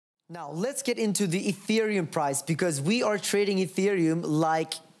Now let's get into the Ethereum price, because we are trading Ethereum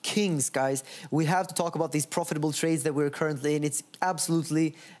like kings, guys. We have to talk about these profitable trades that we're currently in. It's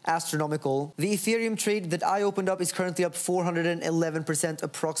absolutely astronomical. The Ethereum trade that I opened up is currently up 411%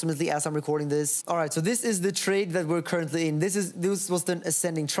 approximately as I'm recording this. All right, so this is the trade that we're currently in. This was the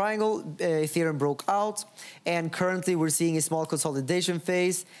ascending triangle. Ethereum broke out, and currently we're seeing a small consolidation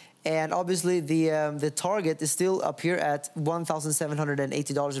phase. And obviously the target is still up here at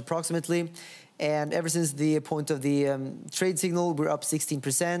 $1,780 approximately. And ever since the point of the trade signal, we're up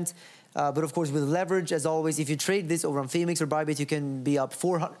 16%. But of course, with leverage, as always, if you trade this over on Phemex or Bybit, you can be up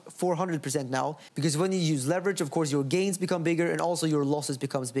 400% now. Because when you use leverage, of course, your gains become bigger and also your losses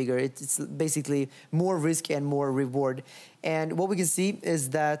becomes bigger. It's basically more risk and more reward. And what we can see is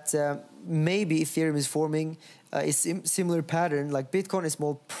that maybe Ethereum is forming a similar pattern, like Bitcoin, a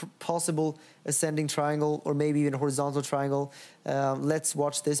small possible ascending triangle or maybe even a horizontal triangle. Let's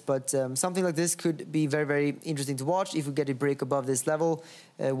watch this, but something like this could be very, very interesting to watch. If we get a break above this level,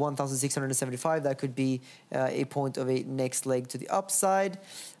 1,675, that could be a point of a next leg to the upside.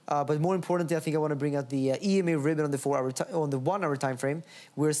 But more importantly, I think I want to bring out the EMA ribbon on the 1 hour time frame.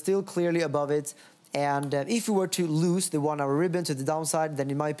 We're still clearly above it. And if we were to lose the 1 hour ribbon to the downside,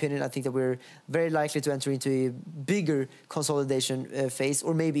 then in my opinion, I think that we're very likely to enter into a bigger consolidation phase,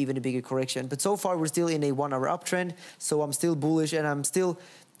 or maybe even a bigger correction. But so far, we're still in a 1 hour uptrend, so I'm still bullish, and I'm still,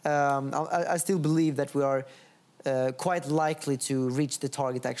 I still believe that we are quite likely to reach the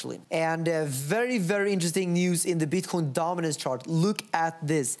target, actually. And very, very interesting news in the Bitcoin dominance chart. Look at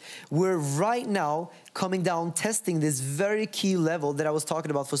this. We're right now coming down, testing this very key level that I was talking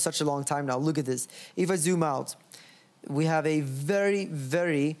about for such a long time now. Look at this. If I zoom out, we have a very,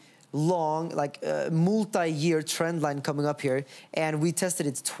 very long, like multi-year trend line coming up here, and we tested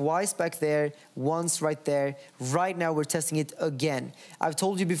it twice back there, once right there. Right now we're testing it again. I've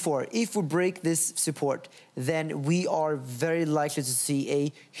told you before, if we break this support, then we are very likely to see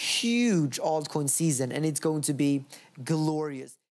a huge altcoin season, and it's going to be glorious.